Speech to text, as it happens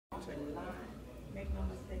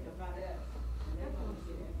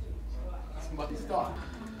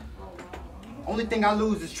Only thing I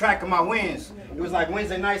lose is track of my wins. It was like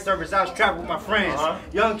Wednesday night service, I was trapped with my friends.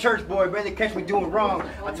 Young church boy, barely catch me doing wrong.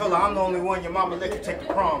 I told her I'm the only one your mama let you take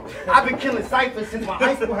the prom. I've been killing Cypher since my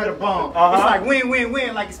high school had a bomb. It's like win, win,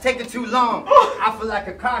 win, like it's taking too long. I feel like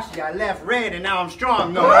Akashi, I left red and now I'm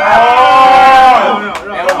strong. No. I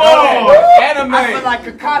feel like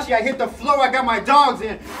Kakashi, I hit the floor, I got my dogs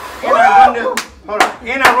in.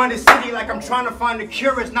 And I run the city like I'm trying to find the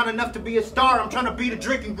cure. It's not enough to be a star, I'm trying to be the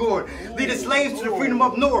drinking gourd. Lead the slaves to the freedom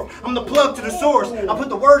up north. I'm the plug to the source. I put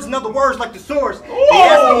the words in other words like the source.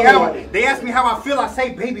 They ask me how I feel, I say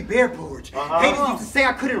baby bear porridge. Haters used to say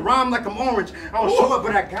I couldn't rhyme like I'm orange. I don't show it,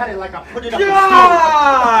 but I got it like I put it up in storage.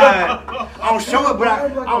 I don't show it,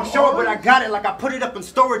 but I got it like I put it up in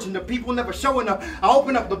storage, and the people never showing up. I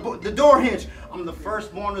open up the door hinge. I'm the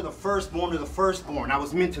firstborn of the firstborn of the firstborn. I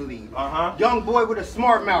was meant to lead. Young boy with a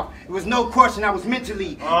smart mouth. It was no question I was meant to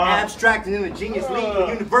lead. Abstract and in the genius league. The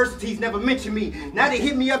universities never mentioned me. Now they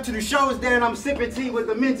hit me up to the shows there and I'm sipping tea with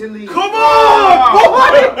the mentally. Come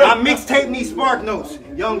on! My mixtape needs spark notes.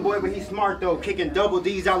 Young boy, but he's smart though. Kicking double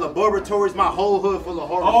D's out laboratories. My whole hood full of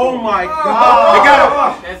horror. Oh my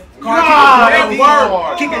God!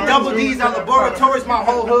 Kicking double D's out laboratories. My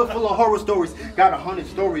whole hood full of horror stories. Got 100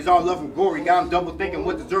 stories, all love and gory. Got them double thinking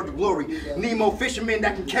what deserves the glory. Nemo fisherman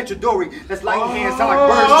that can catch a dory. That's lighting hands sound like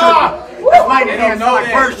birds chirping. That's lighting hands sound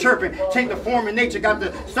like birds chirping. Change the form in nature, got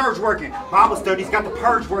the surge working. Bible studies got the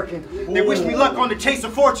purge working. They wish me luck on the chase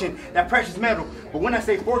of fortune, that precious metal. But when I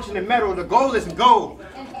say fortune and metal, the goal isn't gold.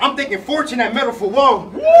 I'm thinking fortune and metal for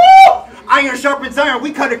woe. Iron sharpens iron,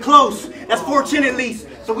 we cut it close. That's fortune at least.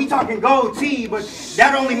 So we talking gold T, but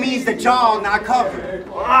that only means that y'all not covered.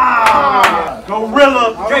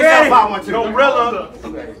 Gorilla. Gorilla.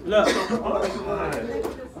 Look.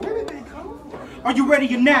 Are you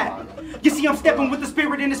ready or not? You see, I'm stepping with the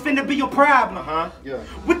spirit and it's finna be your problem.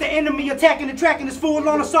 With the enemy attacking the track and it's full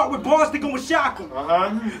on assault with bars that gon' shock them.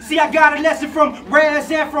 See, I got a lesson from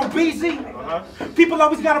Raz and from BZ. People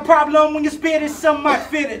always got a problem when you spit it, some might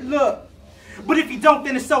fit it. Look. But if you don't,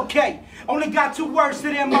 then it's okay. Only got 2 words to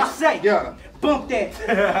them I say. Bump that.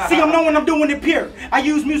 See, I'm knowing I'm doing it pure. I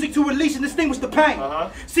use music to release and distinguish the pain.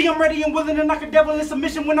 See, I'm ready and willing to knock a devil in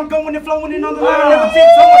submission when I'm going and flowing in on the line. Never take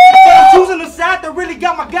someone. But I'm choosing the side that really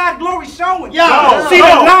got my God glory showing. See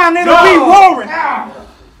that line, it'll be roaring.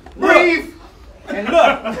 Breathe. And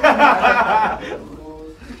look.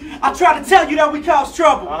 I try to tell you that we cause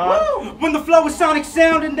trouble. When the flow is sonic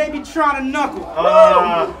sound and they be trying to knuckle.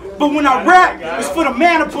 But when I rap, it's for the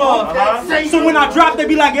man above. So when I drop, they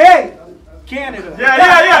be like, hey, Canada.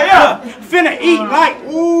 Finna eat like,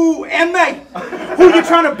 ooh, MA. Who you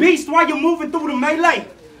trying to beast while you're moving through the melee?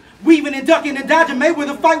 Weaving and ducking and dodging May with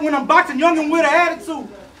a fight when I'm boxing young and with an attitude.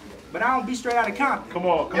 But I don't be straight out of Compton. Come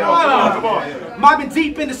on. Mobbing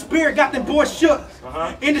deep in the spirit, got them boys shook.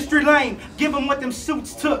 Industry lane, give them what them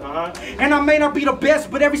suits took. And I may not be the best,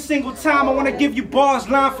 but every single time I want to give you bars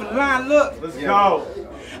line for line. Look. Let's go.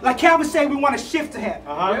 Like Calvin say, we want a shift to happen.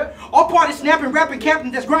 All party snapping, rapping, captain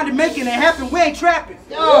that's grinding, making it happen. We ain't trapping.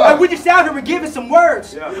 Like we just out here and giving some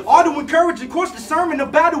words. All to encourage, of course, the sermon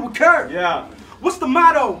about to occur. What's the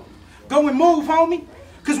motto? Go and move, homie.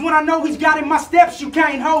 Cause when I know he's got in my steps, you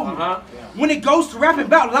can't hold me. When it goes to rapping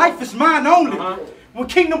about life, it's mine only. When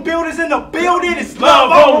kingdom builders in the building, it's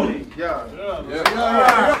love only.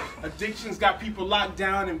 Addictions got people locked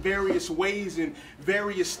down in various ways and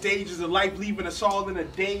various stages of life, leaving us all in a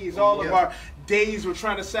daze. All of our days we're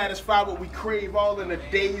trying to satisfy what we crave, all in a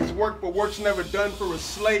day's work, but work's never done for a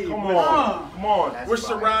slave. Come on. We're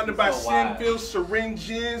surrounded by sin-filled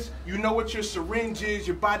syringes. You know what your syringe is.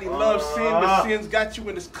 Your body loves sin, but sin's got you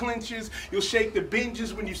in its clenches. You'll shake the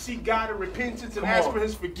binges when you seek God in repentance and ask for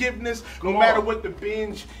his forgiveness, no matter what the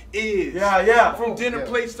binge is. From dinner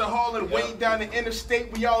plates to hall and way down the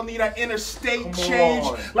interstate, we all need our interstate change.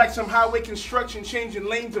 Like some highway construction, changing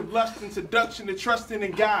lanes of lust and seduction to trusting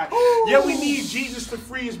in God. Yeah, we need Jesus to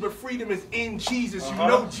free us, but freedom is in Jesus. You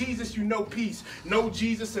know Jesus, you know peace. Know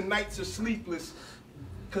Jesus and nights are sleepless.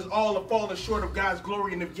 Because all have fallen short of God's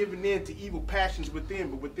glory and have given in to evil passions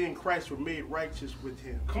within. But within Christ we're made righteous with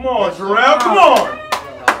him. Come on, Jarrell, come on.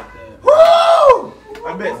 Woo!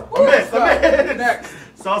 I missed. Next.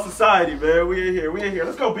 Soul Society, man. We in here.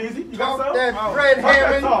 Let's go, Beezy. You got something? That Fred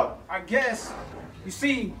Hammond. I guess, you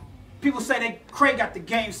see, people say that Craig got the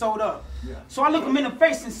game sold up. So I look him in the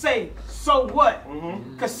face and say, so what?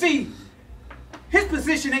 Because see, his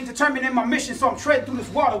position ain't determining my mission, so I'm treading through this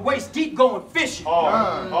water waist deep going fishing.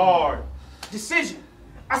 Hard. Decision.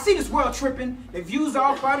 I see this world tripping. They views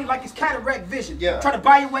all cloudy like it's cataract vision. Yeah. Try to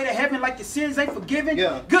buy your way to heaven like your sins ain't forgiven.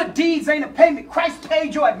 Yeah. Good deeds ain't a payment. Christ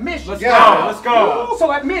paid your admission. Let's go. Let's go. So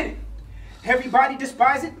admit it. Everybody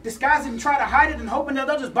despise it, disguise it and try to hide it and hoping that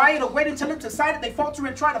they'll just buy it or wait until it's decided they falter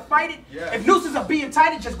and try to fight it. Yeah. If nooses are being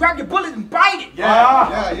tightened, just grab your bullet and bite it.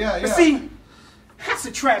 Yeah. But see, that's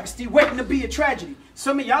a travesty waiting to be a tragedy.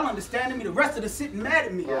 Some of y'all understanding me, the rest of us sitting mad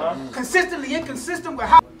at me. Consistently inconsistent with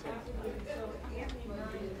how...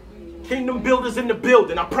 Kingdom builders in the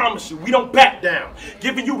building, I promise you, we don't back down.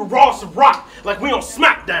 Giving you the raws of rock like we on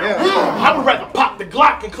SmackDown. I would rather pop the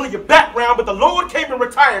Glock and clear your background, but the Lord came and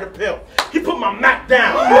retired the pill. He put my Mac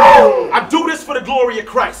down. I do this for the glory of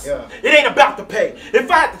Christ. It ain't about the pay.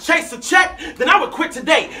 If I had to chase a check, then I would quit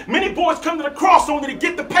today. Many boys come to the cross only to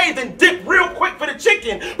get the pay, then dip real quick for the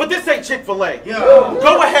chicken, but this ain't Chick-fil-A.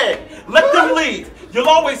 Go ahead, let them leave. You'll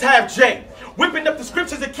always have Jay. Whipping up the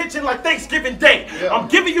scriptures in the kitchen like Thanksgiving Day. I'm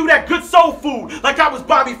giving you that good soul food like I was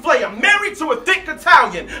Bobby Flay. I'm married to a thick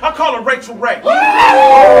Italian. I call her Rachel Ray.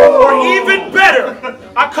 Or even better,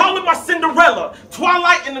 I call her my Cinderella.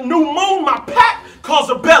 Twilight in the new moon, my pack calls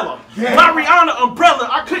her Bella. My Rihanna umbrella,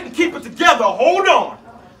 I couldn't keep it together. Hold on.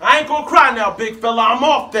 I ain't gonna cry now, big fella, I'm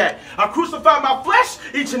off that. I crucify my flesh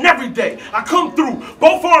each and every day. I come through,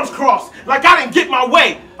 both arms crossed, like I didn't get my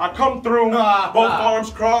way. I come through, both arms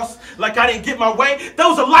crossed, like I didn't get my way.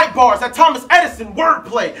 Those are light bars, that Thomas Edison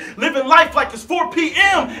wordplay. Living life like it's 4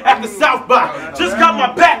 p.m. at the South by. Just got my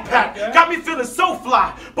backpack, got me feeling so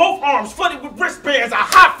fly. Both arms flooded with wristbands, I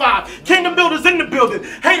high five. Kingdom builders in the building,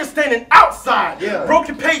 haters standing outside.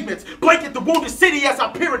 Broken pavements, blanket the wounded city as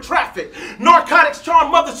I peer in traffic. Narcotics charm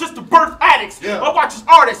mothers just to birth addicts. I watch as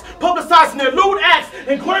artists publicizing their lewd acts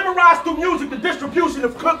and glamorize through music the distribution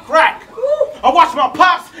of cooked crack. I watch my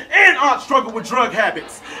pops and aunt struggle with drug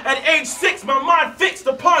habits. At age 6, my mind fixed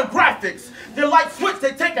upon graphics. Their light switch,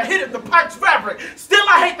 they take a hit of the pipe's fabric. Still,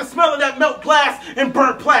 I hate the smell of that melt glass and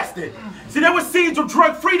burnt plastic. See, there were seeds of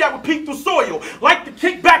drug-free that would peek through soil. Like the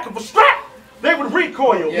kickback of a strap, they would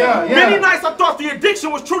recoil. Many nights I thought the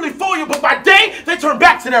addiction was truly foil, but by day, they turned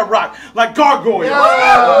back to that rock like gargoyles.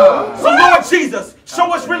 So Lord Jesus,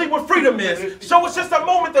 show us really what freedom is. Show us just that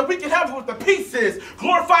moment that we can have what the peace is.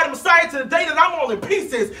 Glorify the Messiah to the day that I'm all in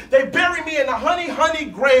pieces. They bury me in a honey, honey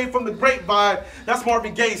grave from the grapevine. That's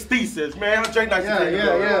Marvin Gaye's thesis, man. Jay Nice. Good.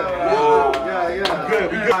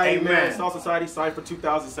 We good. Amen. Soul Society Cypher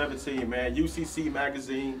 2017, man. UCC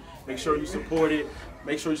magazine. Make sure you support it.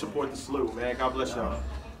 Make sure you support the slew, man. God bless y'all.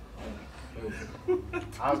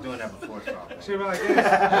 I was doing that before, so.